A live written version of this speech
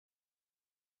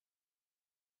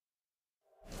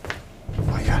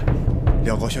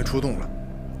廖高轩出动了，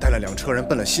带了2车人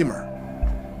奔了西门。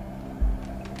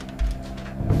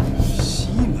西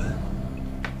门，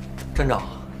站长，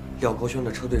廖高轩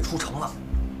的车队出城了。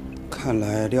看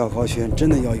来廖高轩真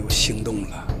的要有行动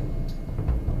了。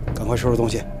赶快收拾东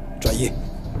西，转移。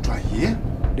转移？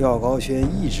廖高轩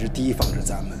一直提防着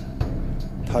咱们，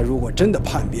他如果真的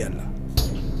叛变了，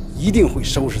一定会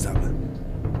收拾咱们。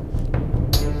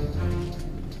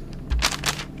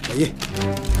转移。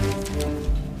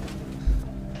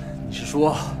你是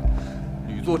说，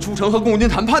吕作出城和共军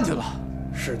谈判去了？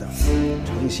是的，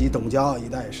城西董家坳一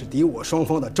带是敌我双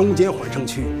方的中间缓冲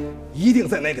区，一定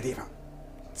在那个地方。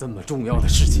这么重要的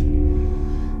事情，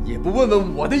也不问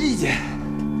问我的意见。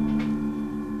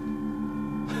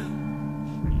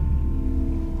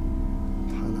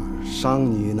他那商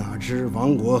女哪知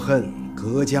亡国恨，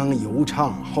隔江犹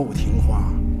唱后庭花。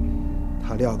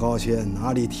他廖高轩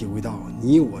哪里体会到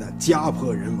你我的家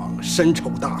破人亡、深仇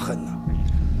大恨呢？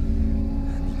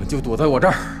你们就躲在我这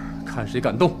儿，看谁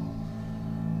敢动。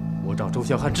我找周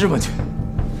向汉质问去。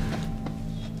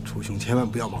楚兄千万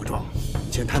不要莽撞，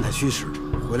先探探虚实，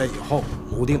回来以后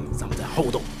谋定了咱们再后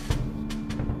动。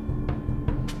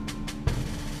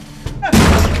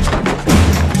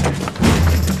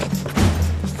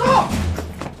走！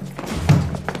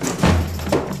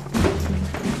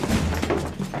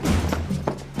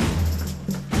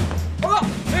报告，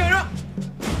没有人。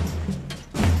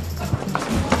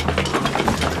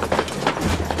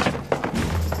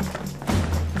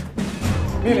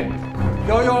命令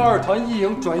，112团一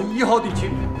营转移1号地区，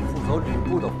负责吕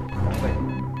布的防卫。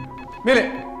命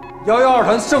令，112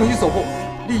团剩余守部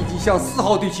立即向4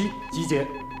号地区集结，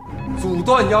阻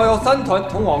断113团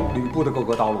通往吕布的各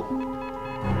个道路。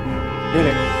命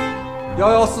令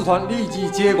，114团立即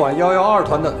接管112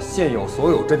团的现有所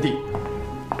有阵地。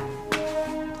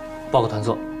报告团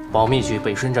座，保密区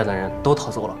北顺站的人都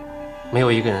逃走了，没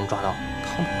有一个人抓到。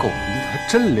他们狗鼻子还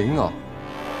真灵啊！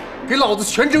给老子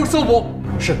全城搜捕！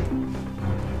是。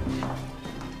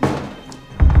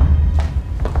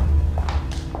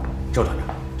周团长，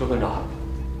周团长，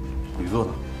吕作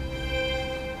呢？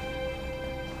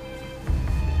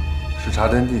视察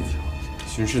阵地去了，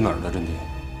巡视哪儿的阵地？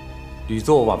吕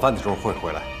作晚饭的时候会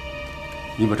回来。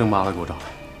你把郑麻烦给我找来。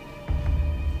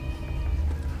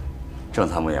郑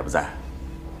参谋也不在，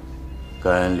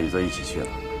跟吕作一起去了。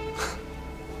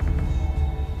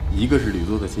一个是吕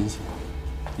作的亲信，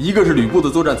一个是吕布的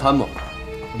作战参谋。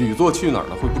吕作去哪儿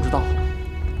了会不知道？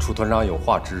楚团长有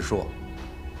话直说，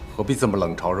何必这么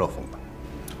冷嘲热讽的？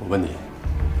我问你，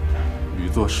吕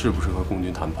作是不是和共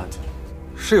军谈判去了？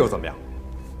是又怎么样？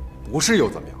不是又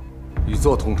怎么样？吕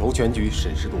作统筹全局，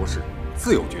审时度势，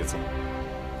自有决策。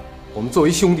我们作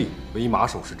为兄弟，为马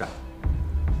首是瞻；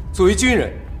作为军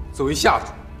人，作为下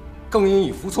属，更应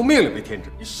以服从命令为天职。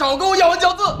你少跟我咬文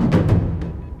嚼字！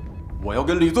我要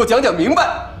跟吕作讲讲明白。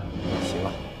行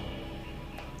了，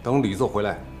等吕作回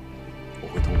来，我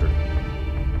会通知你。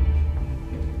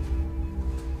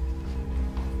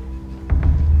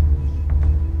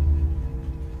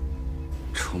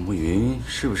楚慕云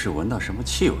是不是闻到什么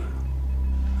气味了？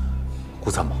顾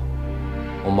参谋，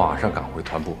我马上赶回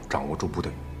团部，掌握住部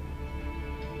队，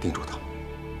盯住他们。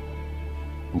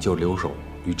你就留守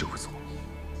吕指挥所，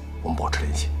我们保持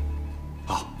联系。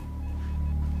好。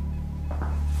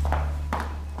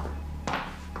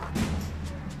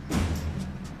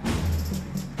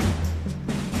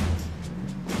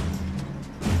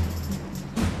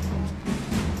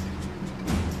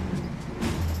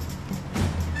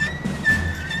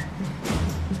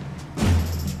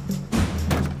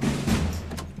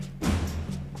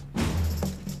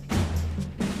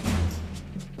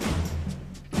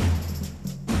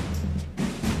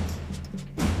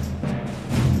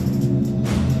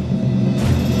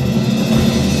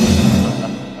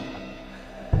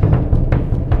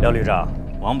廖旅长，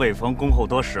往北峰恭候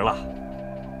多时了。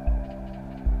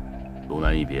卢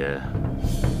南一别，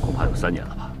恐怕有3年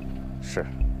了吧？是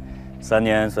，3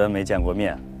年虽然没见过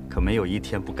面，可没有一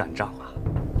天不干仗啊。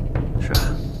是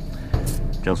啊，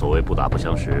正所谓不打不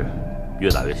相识，越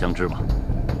打越相知嘛。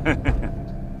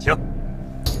请。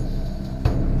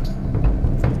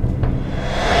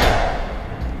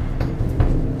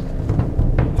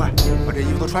快，把这衣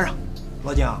服都穿上。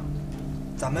老蒋，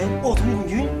咱们报从共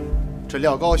军。这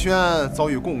廖高轩遭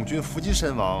遇共军伏击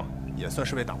身亡，也算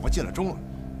是为党国尽了忠了。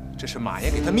这是马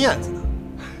爷给他面子呢。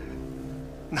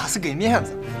那是给面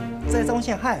子，栽赃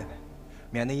陷害呗，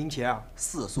免得引起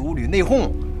四十五旅内讧。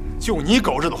就你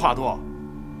狗日的话多，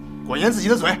管严自己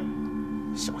的嘴，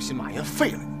小心马爷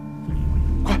废了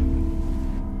你！快！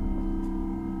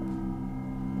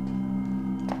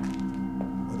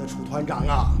我的楚团长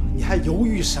啊，你还犹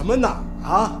豫什么呢？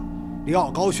啊！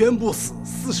廖高轩不死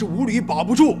，45旅保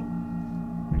不住，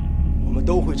我们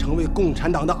都会成为共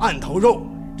产党的案头肉，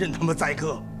任他们宰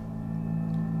割。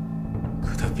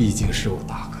可他毕竟是我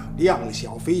大哥。量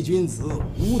小非君子，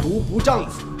无毒不丈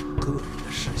夫。个人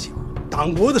的事小，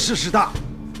党国的事是大。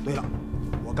对了，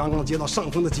我刚刚接到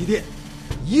上峰的急电，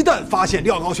一旦发现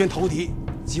廖高轩投敌，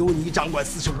就你掌管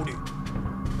45旅。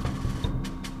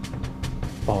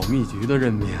保密局的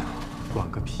任命，管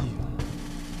个屁用！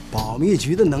保密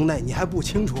局的能耐你还不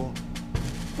清楚？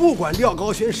不管廖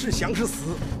高轩是降是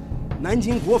死，南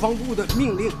京国防部的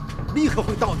命令立刻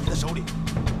会到你的手里。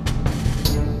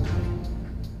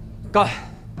干！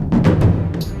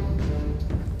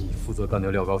你负责干掉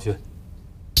廖高轩，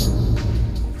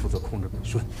我负责控制北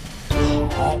顺。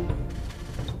好，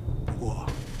不过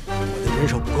我的人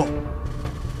手不够，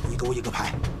你给我一个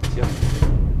排。行。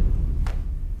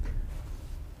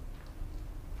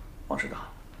王师长，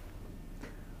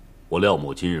我廖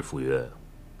某今日赴约，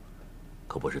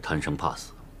可不是贪生怕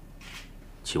死，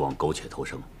期望苟且偷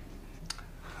生。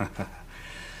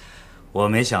我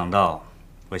没想到，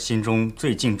我心中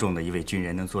最敬重的一位军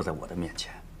人能坐在我的面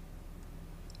前。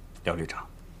廖旅长，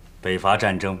北伐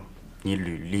战争你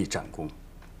屡立战功，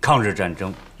抗日战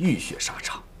争浴血沙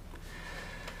场，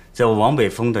在我王北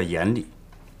峰的眼里、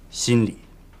心里，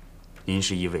您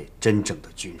是一位真正的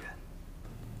军人。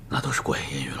那都是过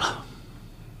眼烟云了。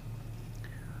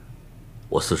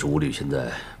我45旅现在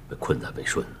被困在北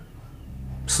顺，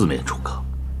四面楚歌，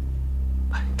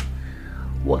哎，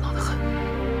窝囊得很。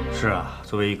是啊，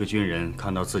作为一个军人，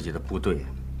看到自己的部队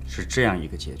是这样一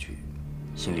个结局，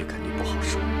心里肯定不好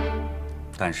受。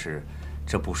但是，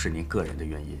这不是您个人的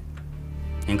原因，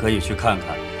您可以去看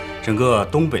看整个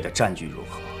东北的战局如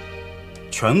何，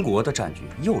全国的战局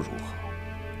又如何，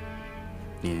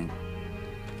您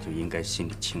就应该心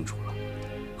里清楚了，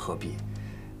何必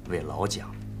为老蒋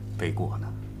背锅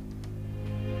呢？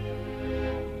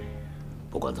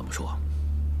不管怎么说，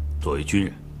作为军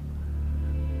人，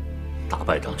打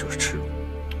败仗就是耻辱。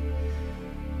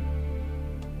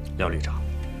廖旅长，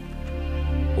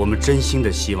我们真心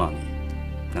的希望你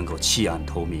能够弃暗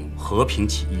投明，和平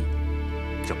起义，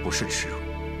这不是耻辱，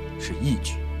是义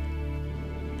举。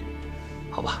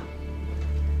好吧，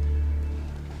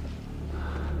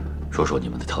说说你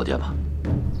们的条件吧。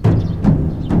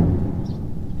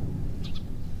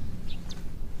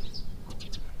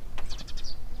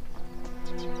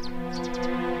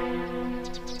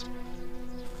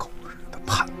狗日的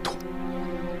叛徒！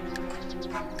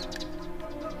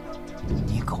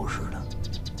你狗日的，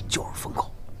就是疯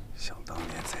狗！想当年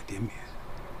在滇缅，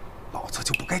老子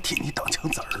就不该替你挡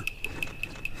枪子儿。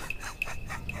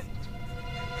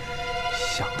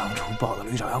想当初报道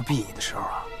旅长要毙你的时候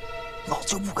啊，老子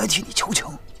就不该替你求情。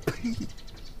呸！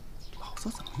老子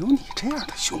怎么有你这样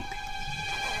的兄弟？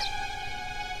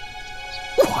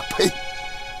我呸！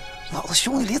老子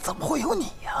兄弟里怎么会有你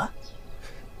呀？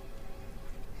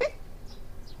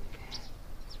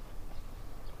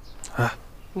哎，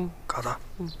嘎子，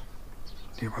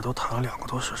里边都谈了2个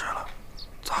多时辰了，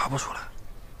咋还不出来？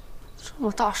这么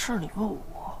大事你问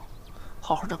我，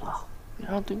好好整啊，别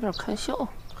让对面看笑。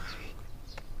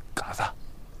嘎子，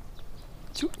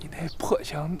就你那破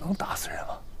枪能打死人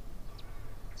吗？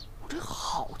我这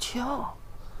好枪，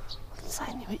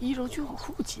在你们一中军火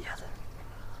库接的。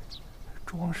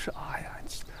装傻呀，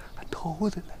还偷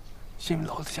的呢！信不信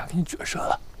老子想给你撅折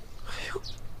了？哎呦，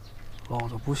老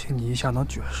子不信你一下能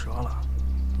撅折了，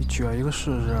你撅一个试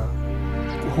试？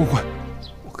滚！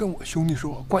我跟我兄弟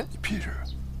说，关你屁事！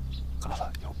嘎子，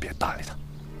以后别搭理他。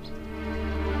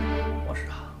王师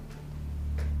长，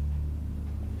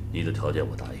你的条件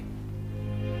我答应。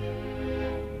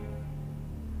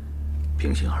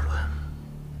平心而论，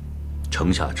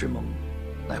城下之盟，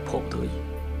乃迫不得已，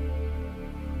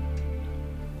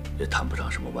也谈不上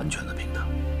什么完全的平等。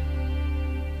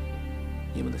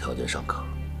你们的条件尚可，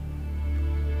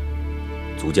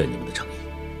足见你们的诚意。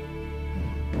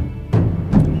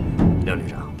廖旅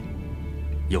长，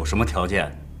有什么条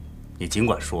件，你尽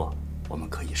管说，我们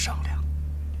可以商量。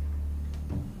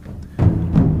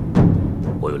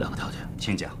我有2个条件，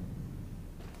请讲。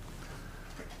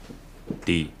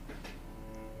第一，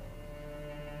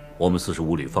我们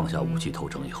45旅放下武器投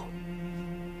诚以后，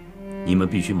你们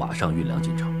必须马上运粮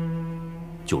进城，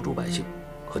救助百姓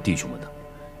和弟兄们的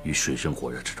于水深火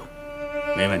热之中。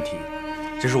没问题，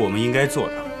这是我们应该做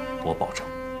的，我保证。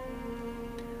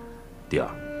第二，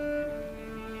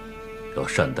要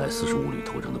善待45旅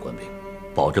投诚的官兵，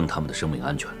保证他们的生命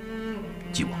安全，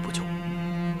既往不咎。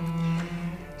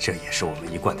这也是我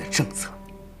们一贯的政策，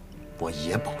我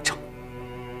也保证。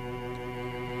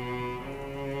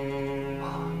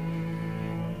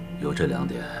有这2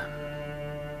点，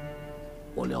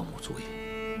我廖某足矣。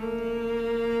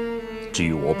至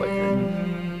于我本人，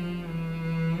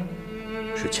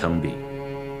是枪毙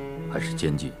还是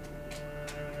监禁，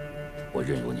我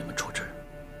任由你们处置。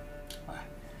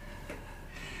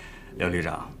廖旅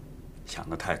长，想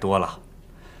的太多了。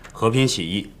和平起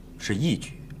义是义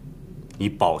举，你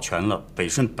保全了北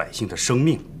顺百姓的生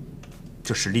命，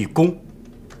这是立功，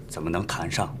怎么能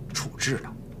谈上处置呢？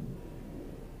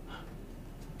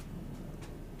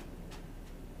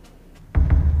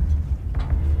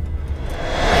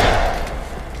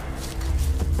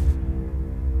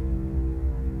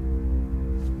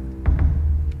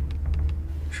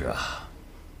是啊，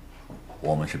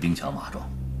我们是兵强马壮，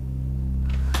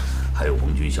还有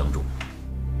盟军相助，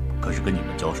可是跟你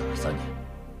们交手了3年，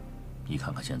你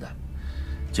看看现在，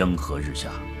江河日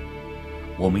下，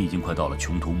我们已经快到了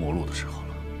穷途末路的时候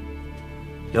了。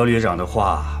廖旅长的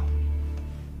话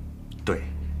对，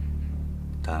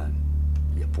但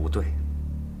也不对。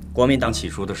国民党起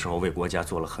初的时候为国家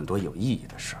做了很多有意义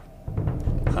的事儿，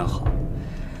很好。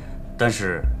但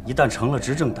是，一旦成了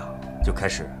执政党，就开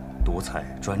始独裁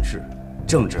专制、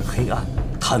政治黑暗、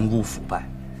贪污腐败，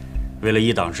为了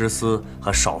一党之私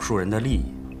和少数人的利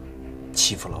益，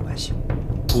欺负老百姓，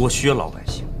剥削老百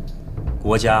姓，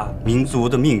国家民族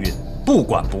的命运不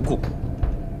管不顾。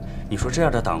你说这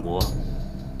样的党国，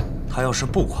他要是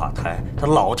不垮台，他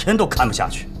老天都看不下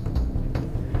去。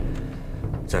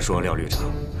再说廖旅长，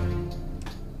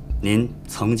您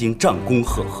曾经战功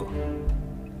赫赫，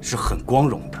是很光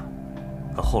荣的，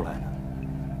可后来呢？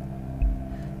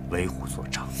为虎作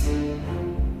伥，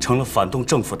成了反动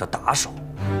政府的打手，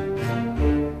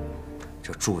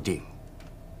这注定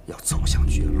要走向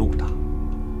绝路的。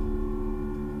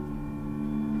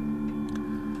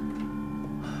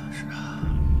是啊，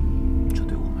这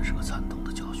对我们是个惨痛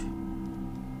的教训。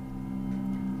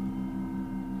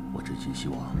我真心希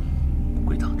望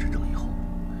归党执政以后，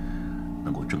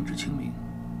能够政治清明，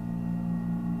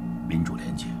民主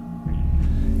廉洁，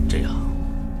这样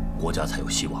国家才有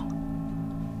希望。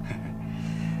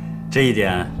这一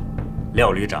点，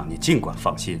廖旅长你尽管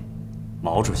放心，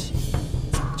毛主席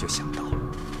早就想到了。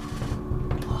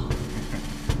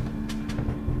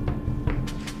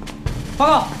报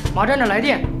告，马站长来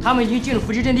电，他们已经进了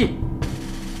伏击阵地。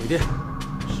回电，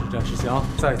是战是降，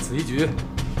在此一举，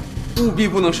务必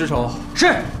不能失手。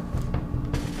是。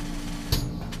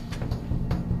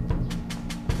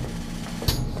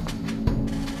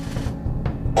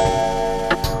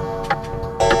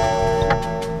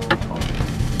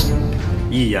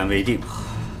一言为定，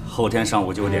后天上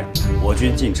午9点，我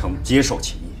军进城接受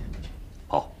起义。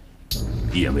好，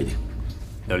一言为定。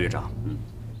廖旅长，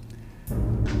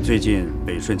最近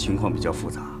北顺情况比较复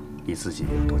杂，你自己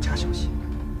要多加小心。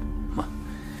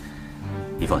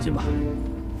你放心吧，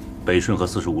北顺和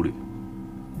45旅，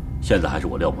现在还是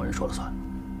我廖某人说了算。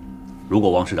如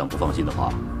果王师长不放心的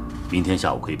话，明天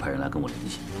下午可以派人来跟我联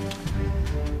系。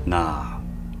那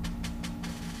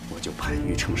我就派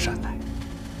于成山来。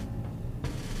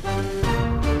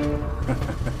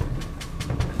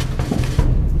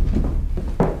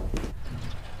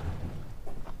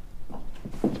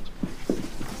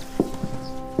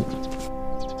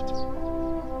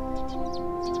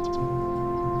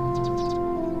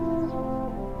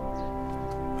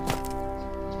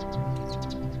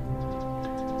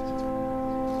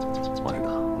王师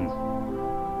长，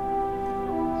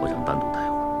我想单独待一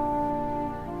会儿。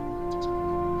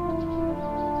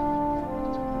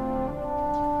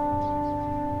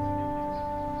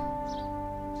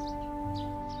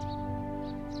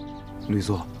吕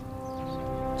作，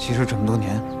其实这么多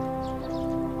年，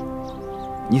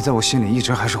你在我心里一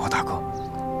直还是我大哥，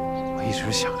我一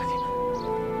直想着你。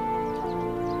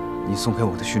你送给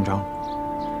我的勋章，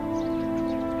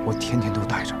我天天都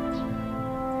带着。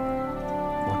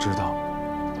我知道，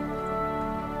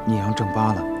你让郑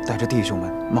八了带着弟兄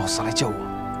们冒死来救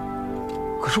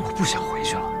我，可是我不想回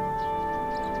去了，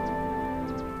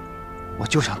我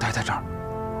就想待在这儿。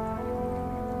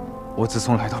我自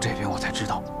从来到这边，我才知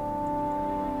道。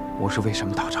我是为什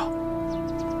么打仗？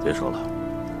别说了，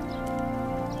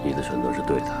你的选择是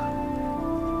对的。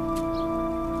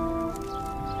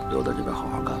留在这边好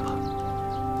好干吧。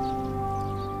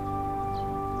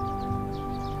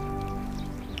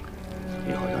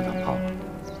你好像长胖了，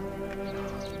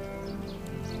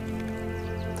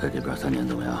在这边3年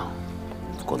怎么样？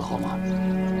过得好吗？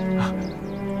啊，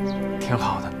挺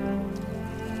好的。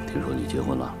听说你结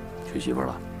婚了，娶媳妇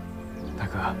了？大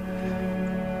哥。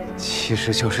其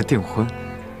实就是订婚，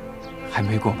还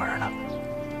没过门呢。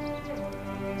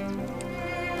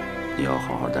你要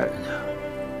好好待人家，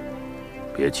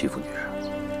别欺负女人。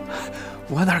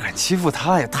我哪敢欺负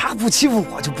他呀？他不欺负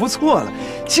我就不错了。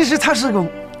其实他是个母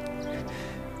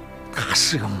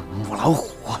老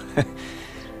虎，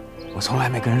我从来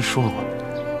没跟人说过，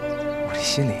我这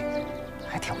心里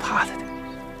还挺怕他的。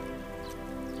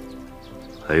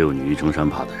还有你一程山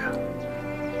怕的人。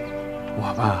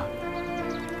我吧，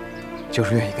就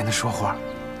是愿意跟他说话。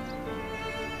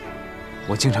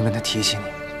我经常跟他提起你，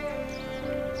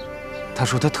他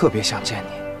说他特别想见你。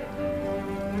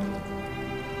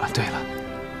啊，对了，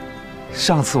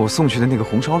上次我送去的那个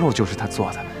红烧肉就是他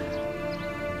做的，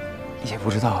也不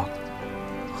知道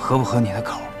合不合你的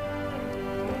口。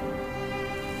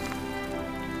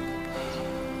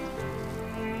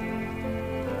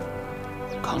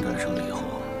抗战胜利以后，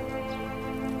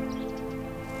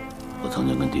我曾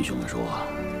经跟弟兄们说，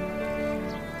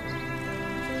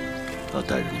要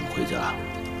带着你们回家，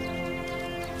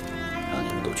让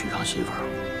你们都娶上媳妇儿，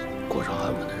过上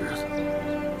安稳的日子。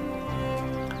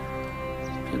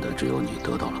现在只有你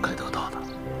得到了该得到的。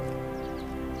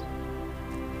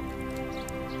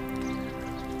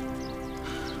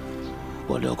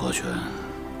我廖高轩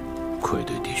愧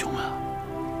对弟兄们。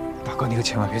大哥，你可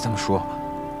千万别这么说。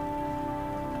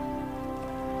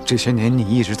这些年你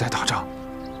一直在打仗，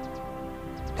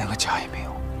连个家也没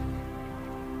有，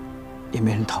也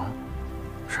没人疼。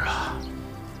是啊，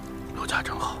有家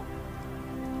真好。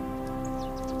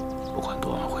不管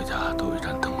多晚回家，都有一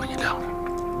盏灯为你亮着，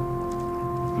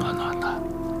暖暖的。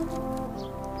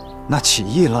那起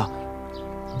义了，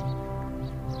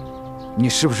你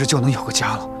是不是就能有个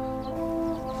家了？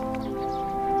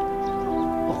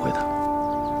我会的，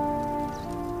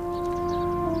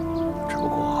只不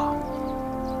过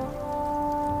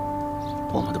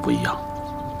我们的不一样。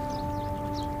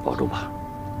保重吧。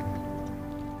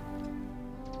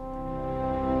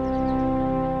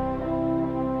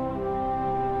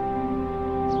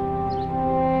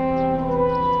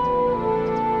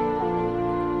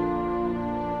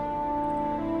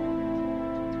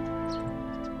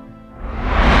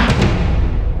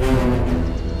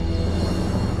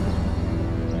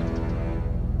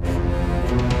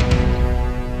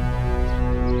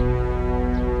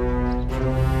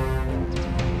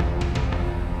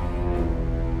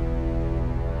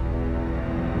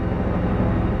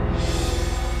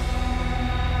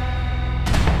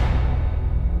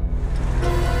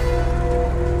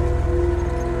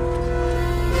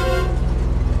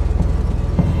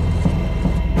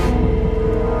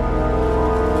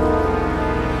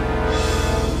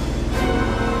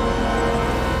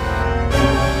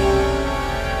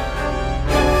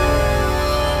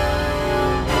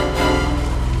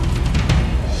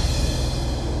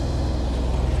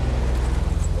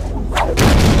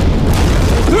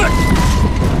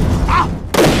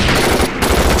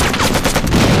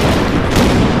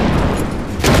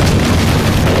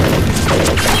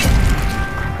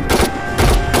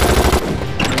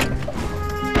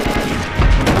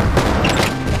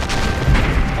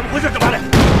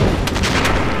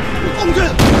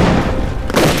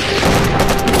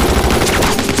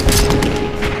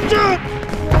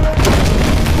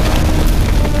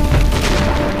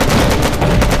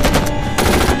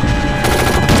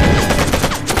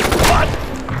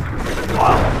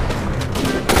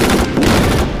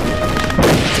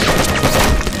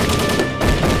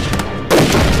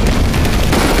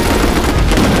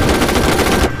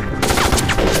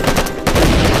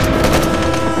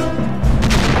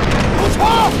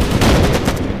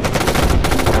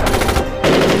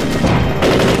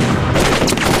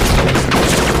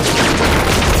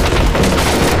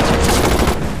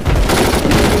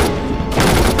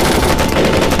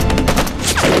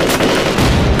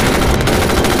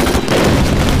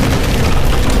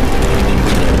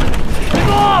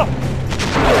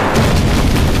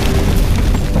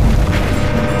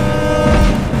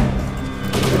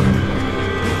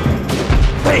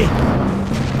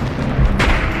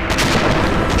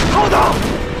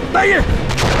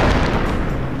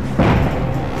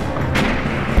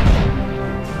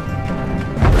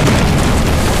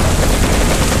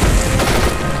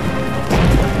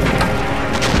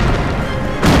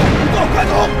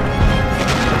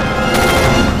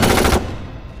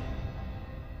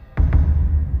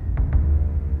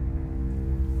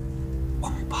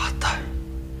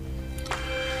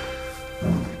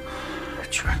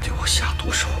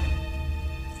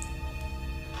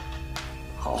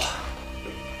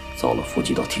遭了副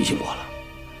机导提醒我了，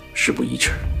事不宜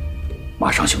迟，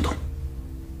马上行动。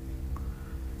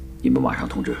你们马上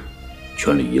通知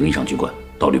全旅营以上军官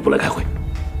到旅部来开会。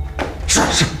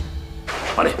是。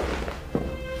马烈，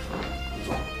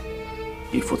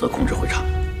你负责控制会场，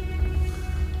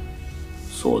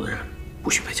所有的人不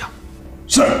许陪讲。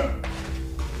是。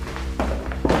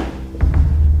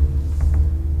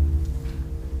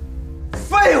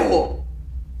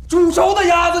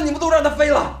你们都让他飞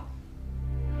了。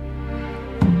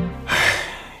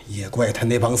也怪他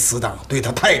那帮死党对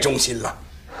他太忠心了。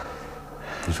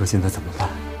你说现在怎么办？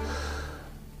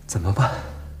怎么办？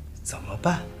怎么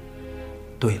办？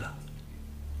对了，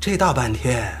这大半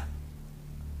天，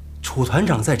楚团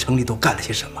长在城里都干了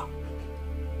些什么？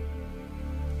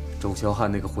周霄汉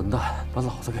那个混蛋把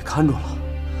老子给看住了。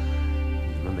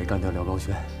你们没干掉廖高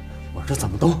轩，我这怎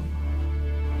么动？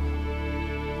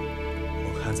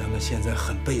我看咱们现在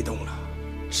很被动了，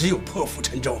只有破釜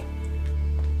沉舟。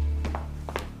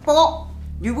报告，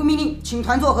吕布命令，请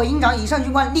团座和营长以上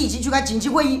军官立即去开紧急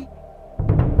会议。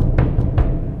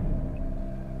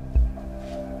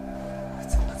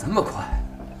怎么这么快？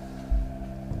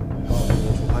告诉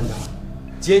我楚团长，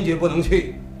坚决不能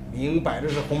去，明摆着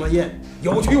是鸿门宴，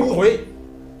有去无回。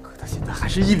可他现在还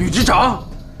是一旅之长，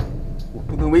我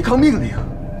不能违抗命令。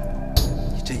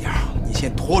你这样，你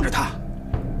先拖着他，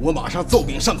我马上奏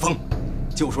禀上峰，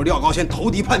就说廖高轩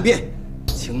投敌叛变，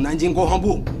请南京国防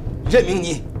部任命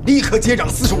你立刻接掌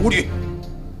45旅。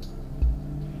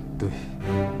对，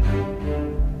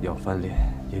要翻脸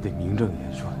也得名正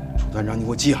言顺。楚团长，你给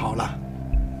我记好了，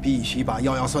必须把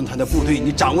113团的部队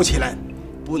你掌握起来，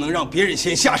不能让别人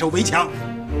先下手为强。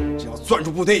只要攥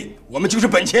住部队，我们就是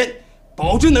本钱，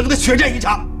保证能跟他血战一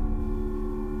场。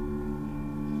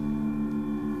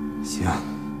行。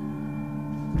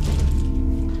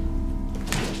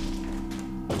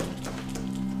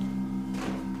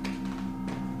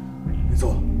李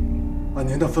座，按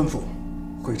您的吩咐，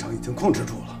会场已经控制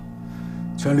住了，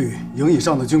全旅营以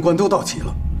上的军官都到齐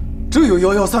了，只有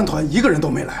113团一个人都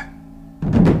没来。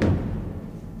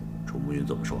楚慕云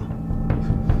怎么说？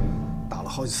打了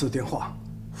好几次电话，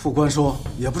副官说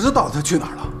也不知道他去哪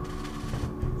儿了。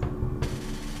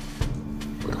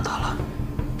不能打了，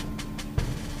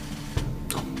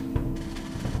走。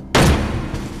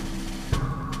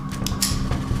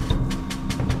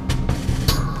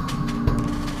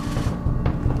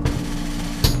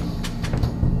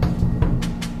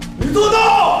你做到！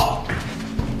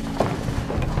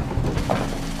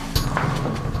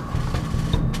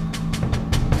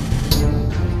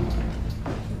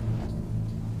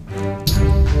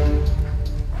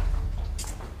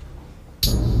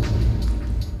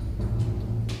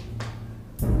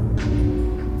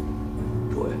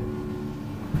诸位，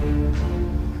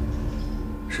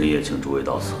深夜请诸位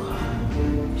到此，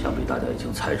想必大家已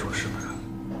经猜出了是不是？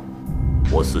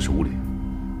我45旅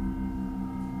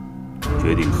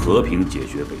决定和平解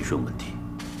决北顺问题，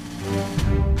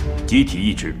集体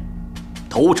意志，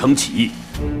投诚起义。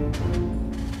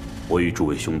我与诸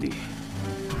位兄弟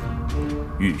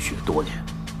浴血多年，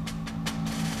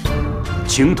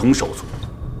情同手足。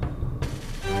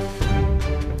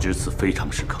至此非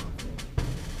常时刻，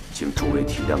请诸位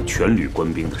体谅全旅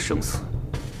官兵的生死，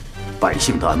百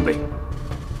姓的安危，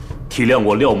体谅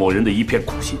我廖某人的一片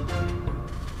苦心。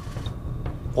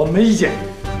我没意见，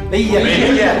没意见，没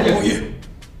意见，同意。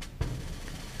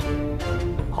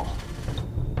好，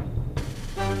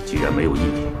既然没有异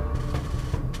议，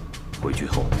回去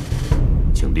后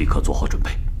请立刻做好准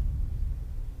备。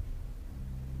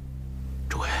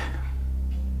诸位，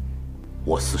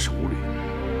我45旅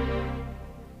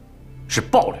是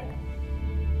豹旅，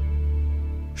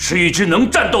是一支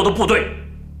能战斗的部队。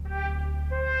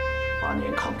8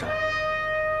年抗战，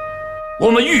我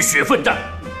们浴血奋战，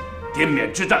滇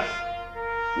缅之战，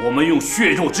我们用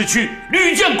血肉之躯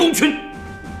屡建功勋。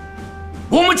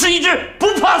我们是一支不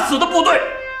怕死的部队。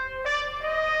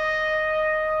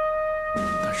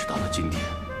但是到了今天，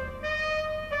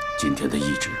今天的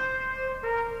意志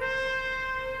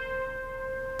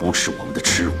不是我们的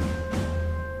耻辱，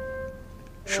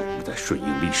是我们在顺应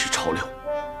历史潮流，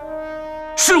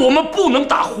是我们不能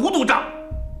打糊涂仗。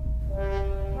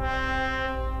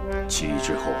起义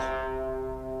之后，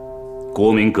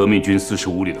国民革命军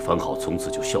45旅的番号从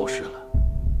此就消失了。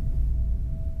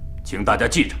请大家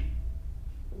记着，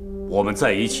我们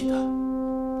在一起的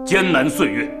艰难岁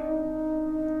月，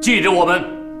记着我们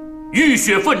浴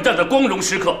血奋战的光荣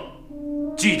时刻，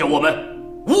记着我们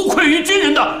无愧于军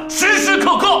人的时时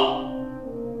刻刻。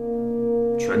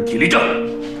全体立正，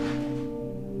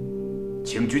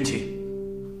请军旗。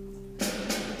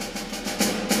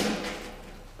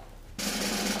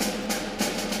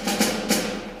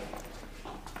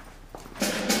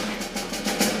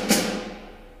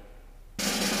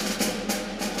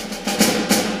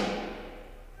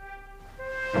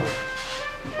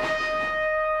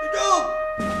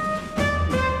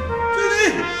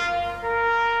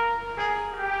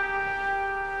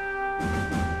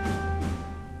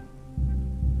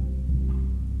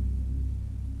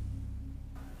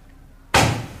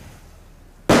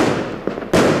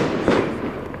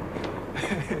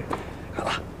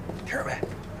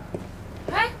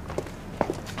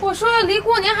说离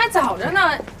过年还早着呢，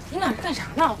你俩是干啥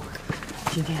呢？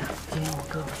今天我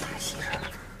哥哥来喜事儿。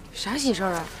啥喜事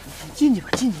儿啊？进去吧，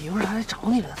进去，一会儿他来找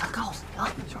你了，他告诉你啊，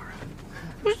小儿。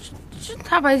不是，这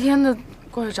大白天的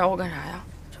过来找我干啥呀？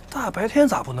这大白天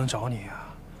咋不能找你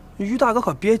啊？于大哥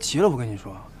可别急了，我跟你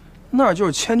说，那儿就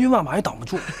是千军万马也挡不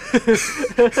住。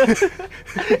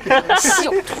小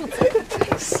兔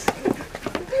子。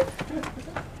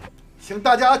请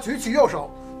大家举起右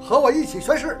手，和我一起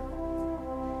宣誓：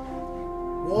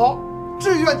我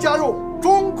志愿加入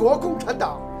中国共产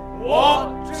党。我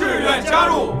志愿加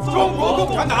入中国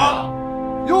共产党，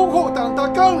拥护党的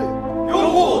纲领，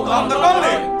拥护党的纲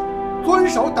领，遵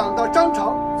守党的章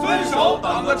程，遵守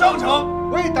党的章程，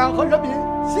为党和人民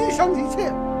牺牲一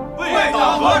切，为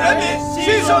党和人民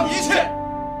牺牲一切。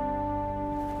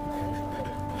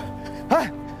哎，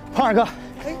胖二哥，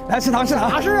来吃糖吃糖。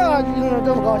啥事啊？你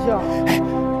这么高兴？哎，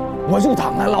我入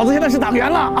党了，老子现在是党员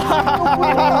了。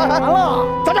完了，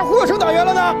咱咋忽悠成党员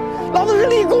了呢？老子是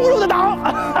立功入的党。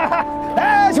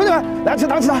哎，兄弟们，来吃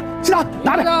糖吃糖吃糖，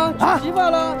拿着啊！媳妇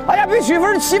了？哎呀，比娶夫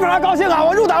人媳妇还高兴啊！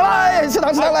我入党了，哎，吃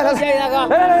糖吃糖，来来来，谢谢大哥。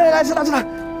来吃糖吃糖，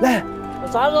来。我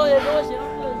啥时候也给我媳妇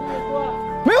说？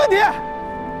没问题，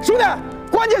兄弟，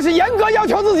关键是严格要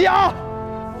求自己啊！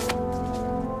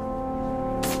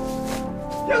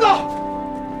燕子，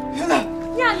燕子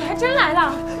呀，你还真来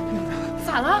了，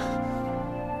咋了？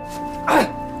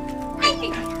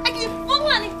你疯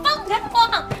了！你放开我！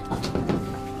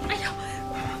哎呀，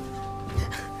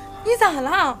你咋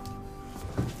了？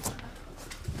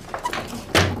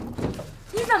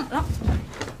你怎么了？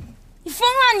你疯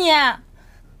了你？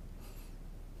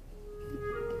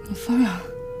你疯了？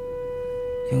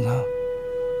英子，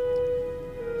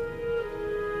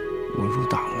我入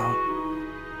党了，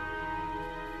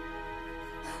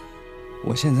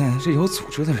我现在是有组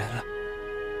织的人了。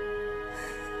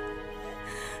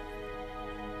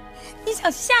你想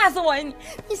吓死我呀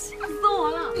你吓死我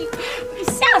了！你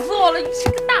吓死我了！你是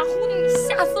个大狐狸！你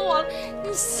吓死我了！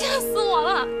你吓死我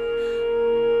了！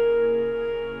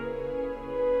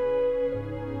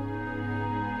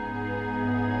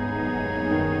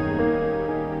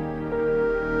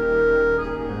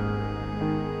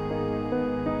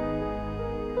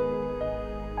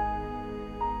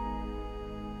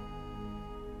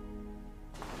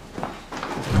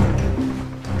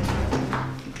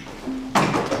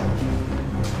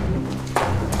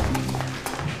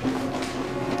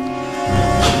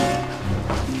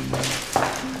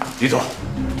李总，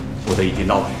我的已经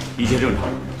到位，一切正常。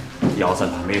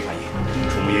113团没反应，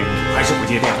楚木英还是不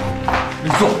接电话。李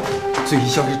总，最新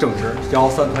消息证实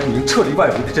，113团已经撤离外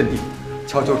围的阵地，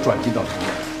悄悄转进到城内，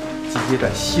集结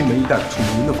在西门一带楚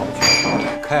木英的防区。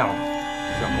开昂，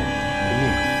然后拼命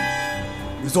了。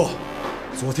李座，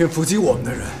昨天伏击我们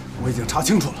的人，我已经查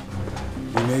清楚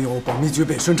了，里面有保密局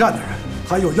北顺站的人，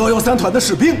还有113团的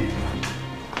士兵。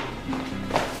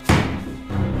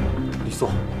李座。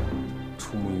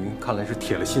看来是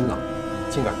铁了心了，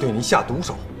竟敢对您下毒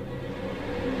手。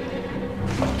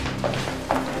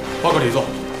报告李座，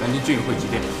南京军委会急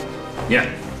电。念。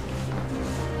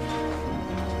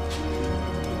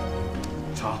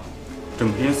查，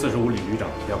整编45旅旅长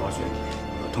廖高轩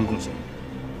有通共嫌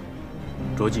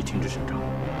疑，着即停止审查。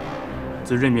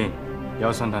自任命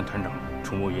113团团长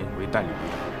楚木英为代理旅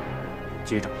长，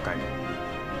接掌该任。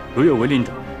如有违令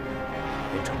者，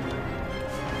严惩不贷。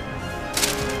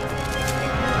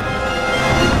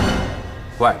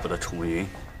怪不得楚木云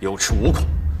有恃无恐，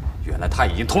原来他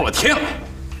已经通了天了。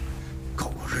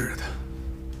狗日的，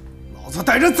老子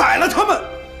带人宰了他们！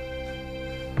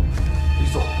李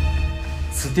总，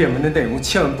此电文的内容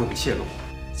千万不能泄露，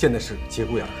现在是节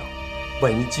骨眼上，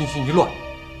万一军心一乱，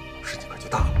事情可就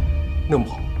大了，弄不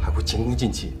好还会前功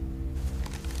尽弃。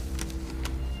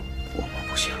我们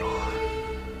不泄露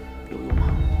有用吗？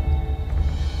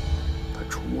他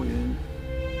楚木云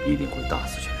一定会大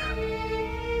肆宣传。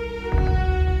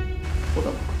伙伴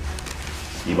们，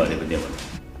你把这份电文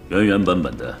原原本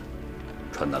本的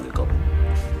传达给各部，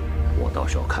我倒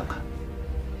是要看看，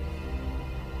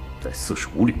在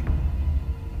45旅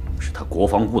是他国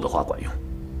防部的话管用，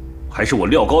还是我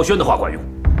廖高轩的话管用？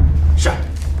是。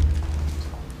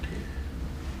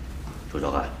周小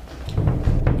汉，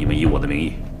你们以我的名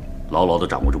义，牢牢地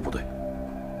掌握住部队。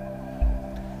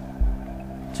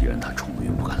既然他楚木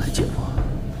云不敢来见我，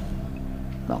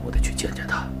那我得去见见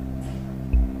他。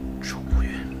楚木云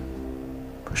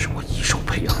可是我一手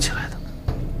培养起来的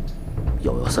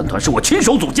，113团是我亲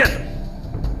手组建的。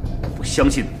不相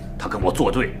信他跟我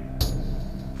作对，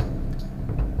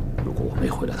如果我没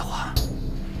回来的话，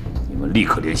你们立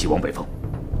刻联系往北方，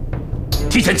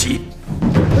提前起义。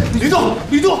吕总，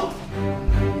吕总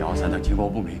，113团情报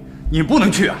不明，你不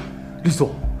能去啊！吕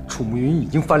总，楚慕云已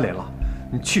经翻脸了，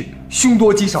你去凶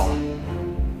多吉少了。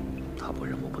他不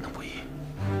仁，我不能不义，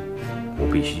我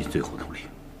必须尽最后努力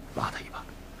拉他一把。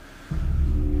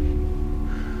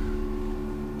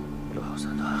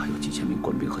613团还有几千名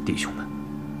官兵和弟兄们，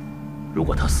如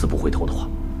果他死不回头的话，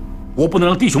我不能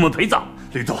让弟兄们陪葬。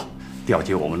吕总，调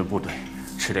集我们的部队，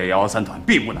吃掉113团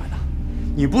并不难啊，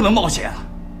你不能冒险啊！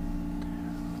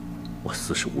我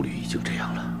45旅已经这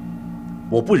样了，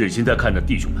我不忍心再看着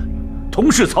弟兄们同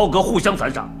是曹阁，互相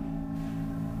残杀。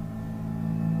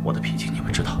我的脾气你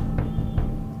们知道，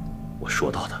我说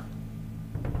到的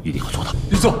一定要做到。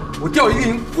吕总，我调一个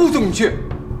营护送你去。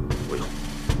不用，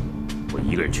我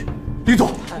一个人去。吕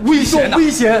总，危险呐！危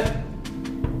险！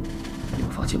你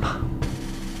们放心吧，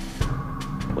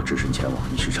我只身前往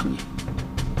一时成义，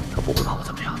他不会把我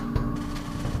怎么样的。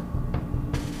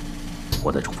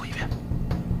我再重复一遍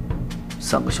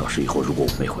，3个小时以后，如果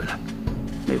我没回来，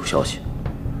没有消息，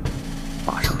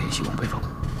马上联系往北方，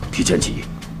提前起义。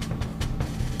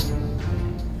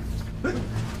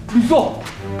吕总，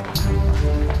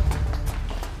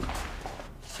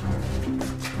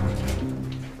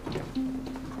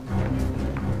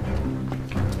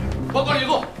报告李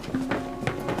座。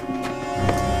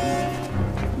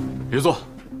李座，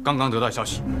刚刚得到消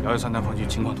息，113团防区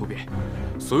情况突变，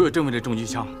所有正位的重机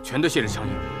枪全都卸了枪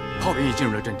影，炮兵也进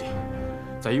入了阵地，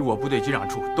在与我部队接壤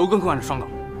处都更换了双导，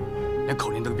连口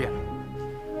令都变了。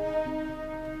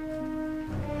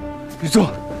吕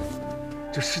总，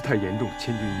这事态严重，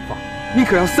千钧一发，你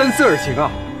可要三思而行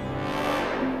啊！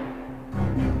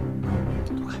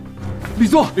吕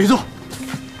总，吕总，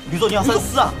吕总，你要三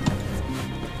思啊！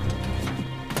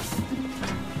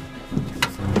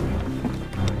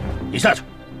你下去。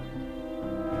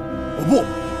我不，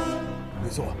吕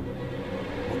总，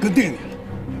我跟定你了。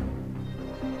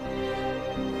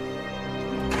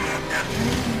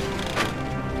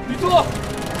吕总，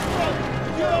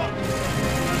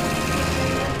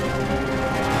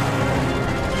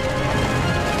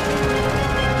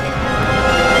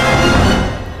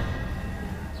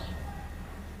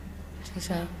程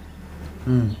山，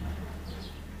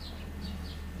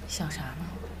想啥呢？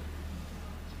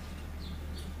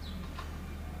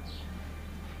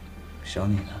想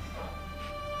你呢。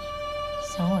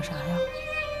想我啥呀？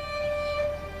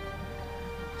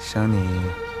想你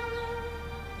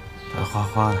白花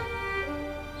花的。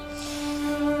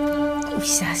我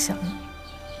瞎想。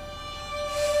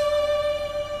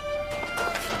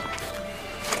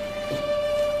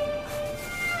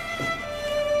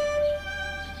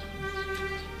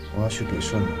我要去旅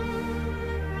顺了。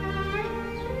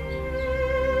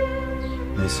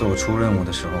每次我出任务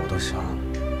的时候，我都想，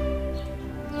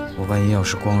我万一要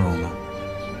是光荣了，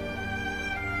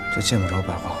就见不着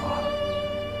白花花了。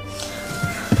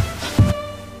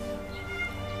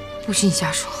不许你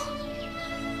瞎说！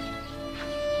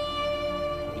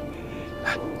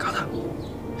哎，嘎子，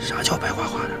啥叫白花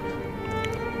花的？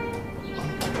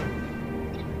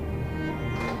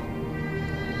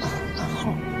暗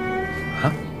号。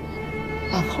啊？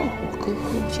暗号，我哥和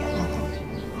我讲暗号。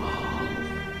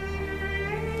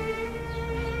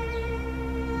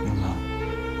明白。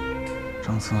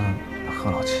上次贺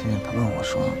老七他问我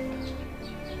说：“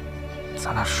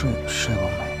咱俩睡过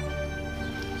没？”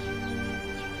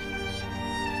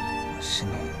我心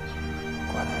里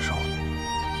怪难受的。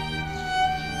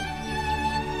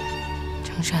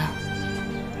程山，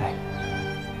哎，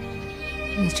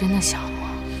你真的想我？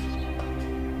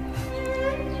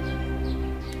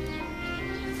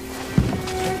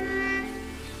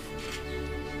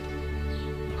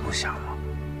你不想吗？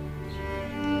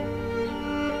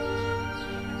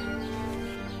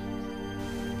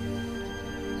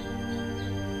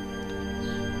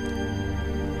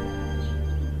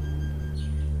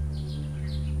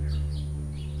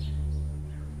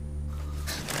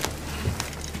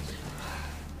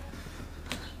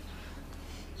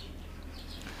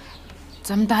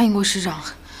咱们答应过师长，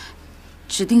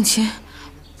指定期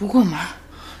不过门。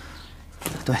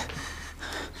对，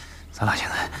咱俩现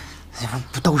在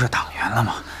不都是党员了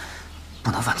吗？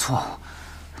不能犯错误。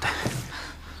对。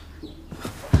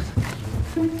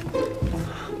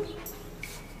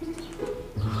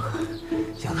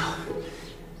樱桃，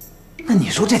那你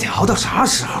说这得熬到啥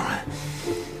时候啊？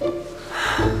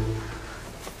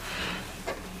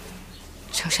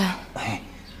程山，哎，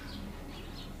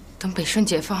等北顺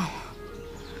解放了，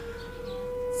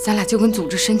咱俩就跟组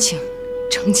织申请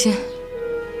成亲，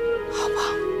好不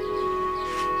好？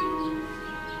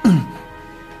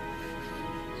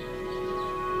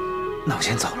那我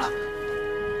先走了。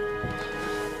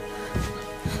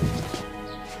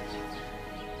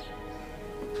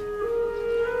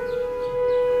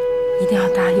一定要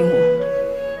答应我。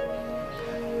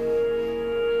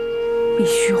必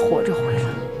须活着回来。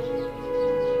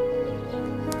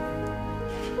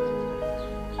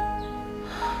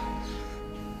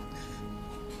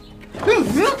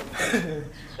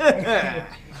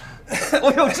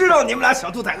我就知道你们俩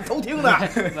小兔崽子偷听的。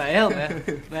没有，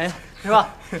是吧？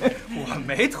我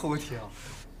没偷听。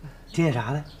听见啥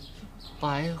呢？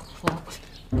白花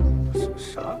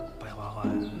啥白花花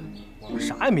呀？我们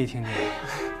啥也没听见。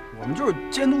我们就是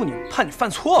监督你，怕你犯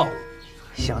错误。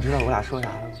想知道我俩说啥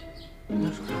了吗？那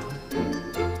说啥？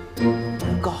不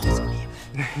告诉你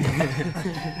们。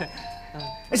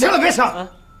行了，别吵，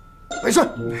没事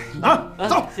啊，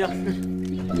走。行。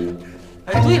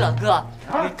哎，对了，哥，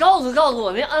你告诉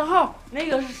我那暗号，那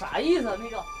个是啥意思？那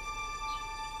个。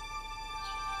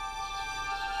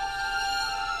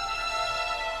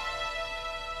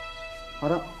好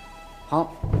的，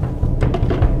好。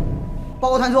报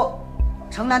告团座，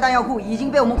城南弹药库已经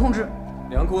被我们控制。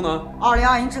粮库呢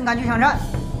？202营正赶去抢占。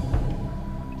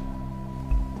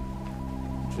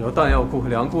只要弹药库和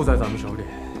粮库在咱们手里，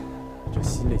这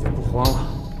心里就不慌了。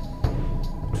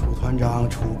楚团长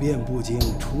处变不惊，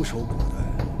出手果断，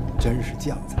真是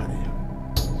将才呀！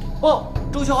报，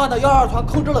周孝汉的122团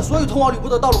控制了所有通往吕布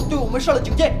的道路，对我们设了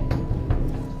警戒。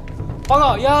报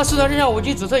告，124团正向5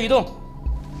级左侧移动。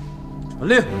传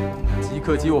令，即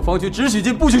刻击我方区，只许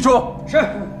进，不许出。是。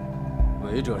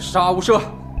违者杀无赦。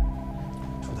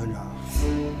楚团长，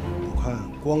我看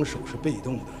光手是被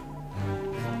动的，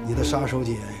你的杀手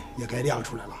锏也该亮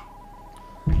出来了。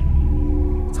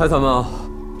蔡参谋，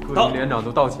各营连长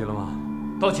都到齐了吗？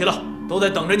到齐了，都在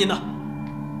等着您呢。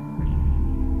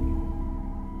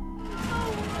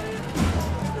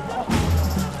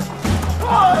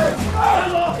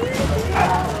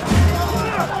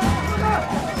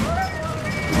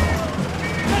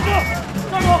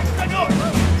站住！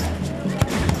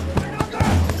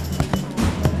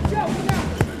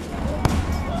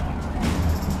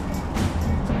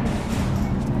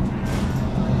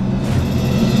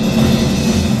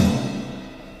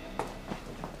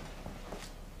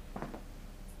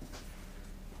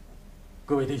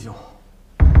各位弟兄，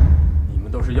你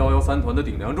们都是113团的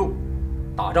顶梁柱，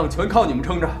打仗全靠你们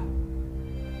撑着。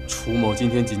楚某今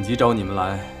天紧急找你们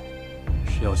来，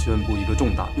是要宣布一个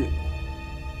重大任务。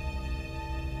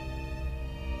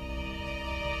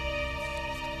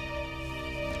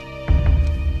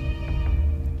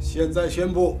现在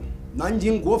宣布，南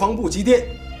京国防部急电，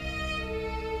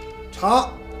查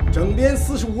整编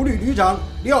45旅旅长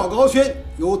廖高轩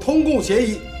有通共协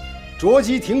议，着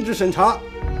即停止审查。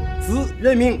兹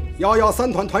任命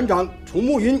113团团长楚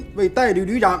慕云为代旅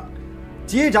旅长，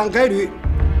接掌该旅。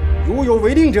如有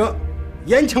违令者，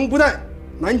严惩不贷。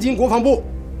南京国防部。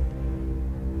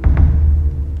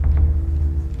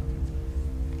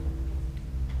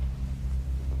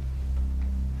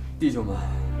弟兄们，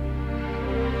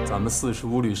咱们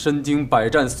45旅身经百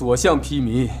战，所向披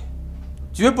靡，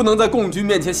绝不能在共军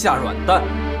面前下软蛋。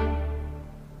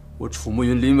我楚慕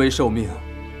云临危受命，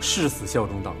誓死效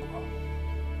忠党国。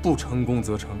不成功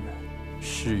则成仁，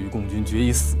誓与共军决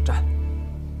一死战。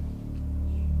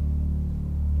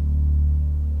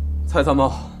蔡参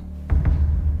谋，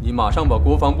你马上把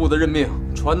国防部的任命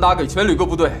传达给全旅各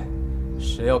部队，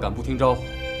谁要敢不听招呼，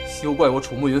休怪我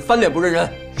楚慕云翻脸不认人。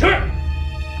是。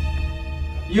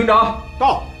营长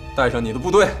到，带上你的部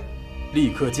队，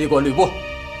立刻接管旅部。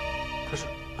可是，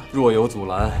若有阻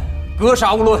拦，格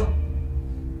杀勿论。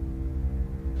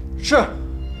是。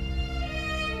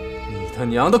他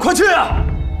娘的，快去啊！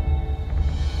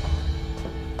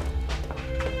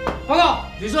报告，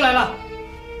吕硕来了。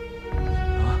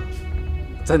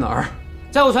在哪儿？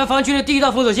在我团防区的第1道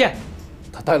封锁线。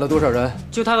他带了多少人？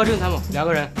就他和郑参谋2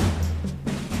个人。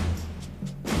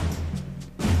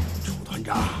楚团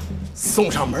长，送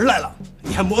上门来了，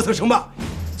你还磨蹭什么？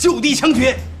就地枪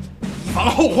决，以防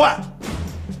后患。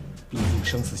毕竟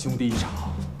生死兄弟一场，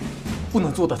不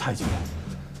能做得太绝。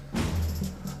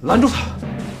拦住他！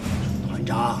团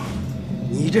长，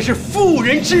你这是妇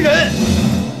人之仁！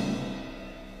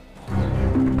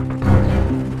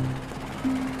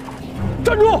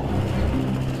站住！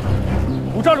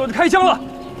不站住就开枪了！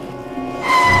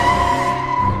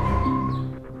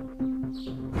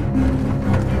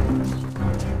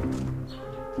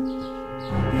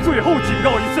最后警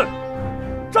告一次，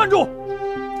站住！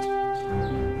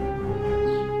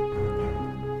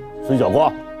孙小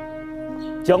瓜，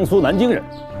江苏南京人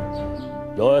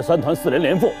，113团4连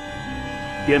连副，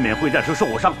滇缅会战时受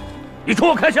过伤，你冲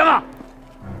我开枪啊！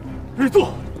立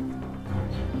坐！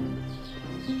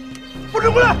不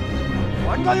准过来！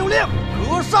团长有令，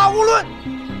格杀勿论。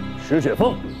石雪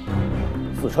峰，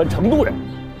四川成都人，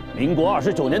民国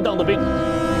29年当的兵，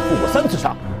负过3次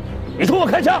伤，你冲我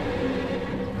开枪！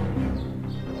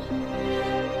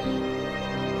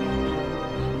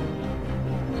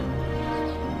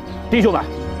弟兄们，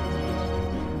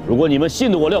如果你们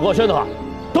信得过廖高轩的话，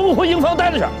都回营房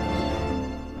待着去。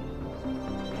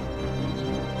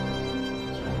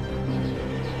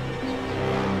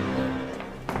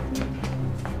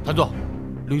团座，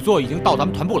吕作已经到咱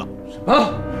们团部了。啊？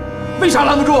为啥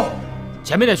拦不住？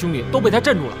前面的兄弟都被他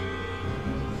镇住了。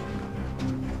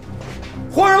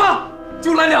活人吗？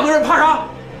就来2个人，怕啥？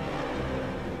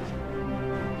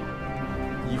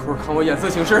一会儿看我眼色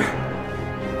行事，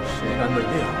谁敢违令，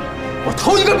我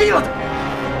头一个毙了他！